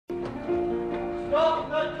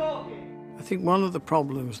I think one of the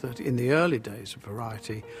problems that in the early days of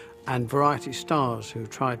variety and variety stars who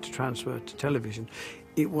tried to transfer to television,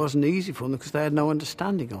 it wasn't easy for them because they had no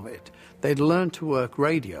understanding of it. They'd learned to work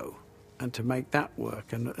radio and to make that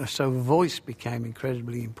work, and so voice became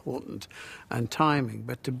incredibly important and timing,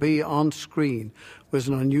 but to be on screen was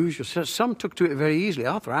an unusual. So some took to it very easily.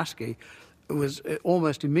 Arthur Askey was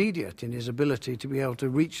almost immediate in his ability to be able to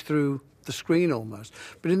reach through the screen almost,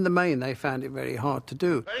 but in the main they found it very hard to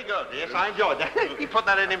do. Very good, yes, I enjoyed that. He put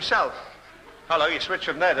that in himself. Hello, you switched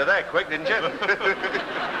from there to there quick, didn't you?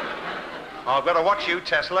 I've got to watch you,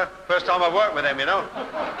 Tesla. First time I've worked with him, you know.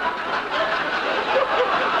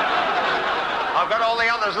 I've got all the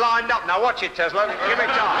others lined up. Now watch it, Tesla. Give me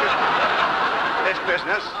time. This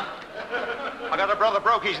business. I got a brother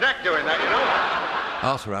broke his neck doing that, you know.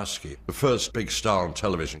 Arthur Askey, the first big star on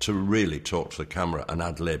television to really talk to the camera and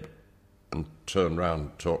ad-lib and turn round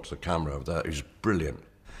and talk to the camera over there. He was brilliant.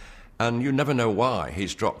 And you never know why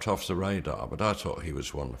he's dropped off the radar, but I thought he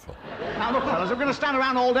was wonderful. Now, look, fellas, we're going to stand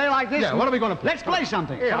around all day like this. Yeah, what are we going to play? Let's play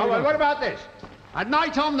something. Yeah, what about this? A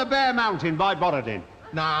Night on the Bear Mountain by Borodin.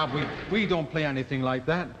 Nah, we don't play anything like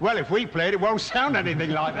that. Well, if we played, it won't sound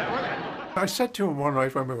anything like that, will it? I said to him one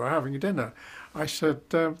night when we were having dinner, I said,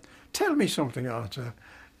 tell me something, Arthur.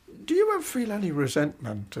 Do you ever feel any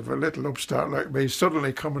resentment of a little upstart like me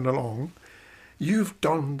suddenly coming along? You've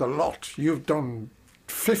done the lot. You've done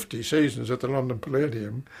 50 seasons at the London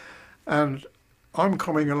Palladium, and I'm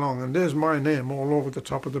coming along, and there's my name all over the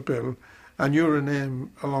top of the bill, and you're a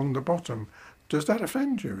name along the bottom. Does that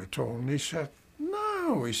offend you at all? And he said,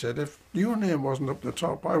 no. He said, if your name wasn't up the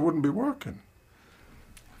top, I wouldn't be working.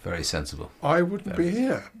 Very sensible. I wouldn't be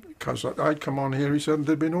here, because I'd come on here, he said, and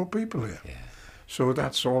there'd be no people here. Yeah. So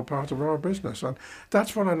that's all part of our business, and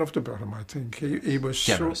that's what I loved about him, I think. He was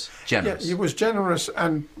generous. Yeah, he was generous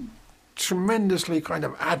and tremendously kind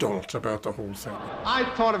of adult about the whole thing. I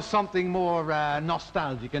thought of something more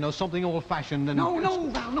nostalgic, you know, something old-fashioned and... No,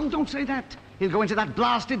 Val, no, don't say that. He'll go into that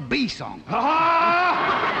blasted bee song.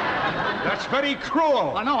 That's very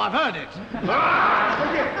cruel. I know, I've heard it.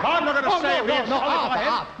 I'm not going to say it.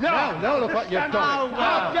 No, look what you've done.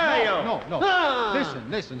 How dare you? No.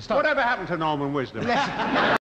 Listen, stop. Whatever happened to Norman Wisdom?